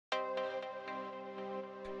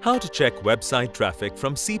How to check website traffic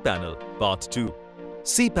from cPanel, Part 2.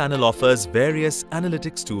 cPanel offers various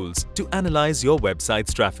analytics tools to analyze your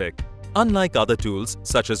website's traffic. Unlike other tools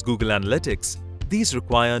such as Google Analytics, these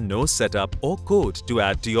require no setup or code to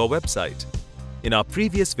add to your website. In our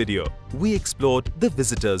previous video, we explored the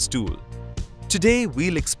Visitors tool. Today,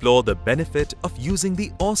 we'll explore the benefit of using the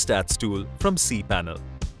AWStats tool from cPanel.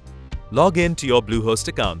 Log in to your Bluehost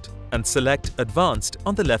account and select Advanced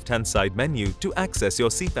on the left-hand side menu to access your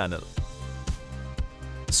cPanel.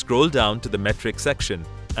 Scroll down to the Metrics section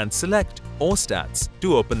and select AWStats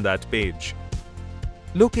to open that page.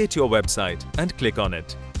 Locate your website and click on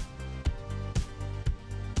it.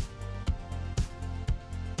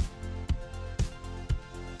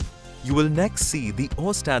 You will next see the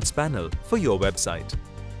AWStats panel for your website.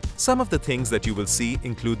 Some of the things that you will see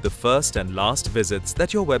include the first and last visits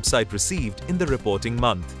that your website received in the reporting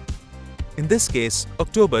month. In this case,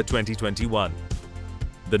 October 2021.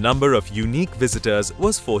 The number of unique visitors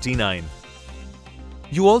was 49.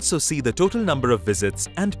 You also see the total number of visits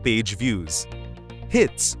and page views.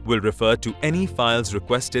 Hits will refer to any files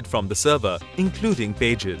requested from the server, including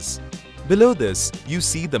pages. Below this, you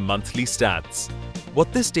see the monthly stats.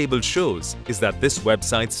 What this table shows is that this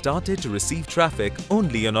website started to receive traffic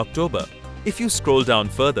only in October. If you scroll down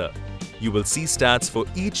further, you will see stats for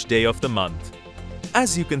each day of the month.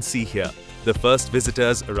 As you can see here, the first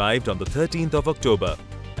visitors arrived on the 13th of October,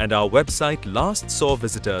 and our website last saw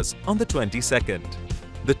visitors on the 22nd.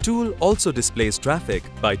 The tool also displays traffic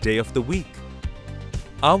by day of the week,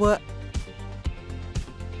 hour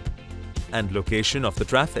and location of the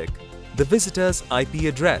traffic, the visitor's IP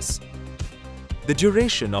address, the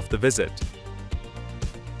duration of the visit,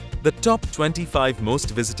 the top 25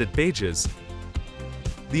 most visited pages,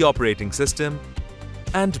 the operating system,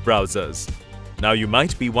 and browsers. Now you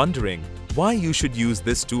might be wondering why you should use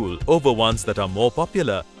this tool over ones that are more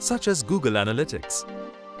popular, such as Google Analytics.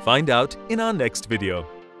 Find out in our next video.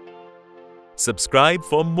 Subscribe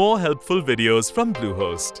for more helpful videos from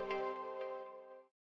Bluehost.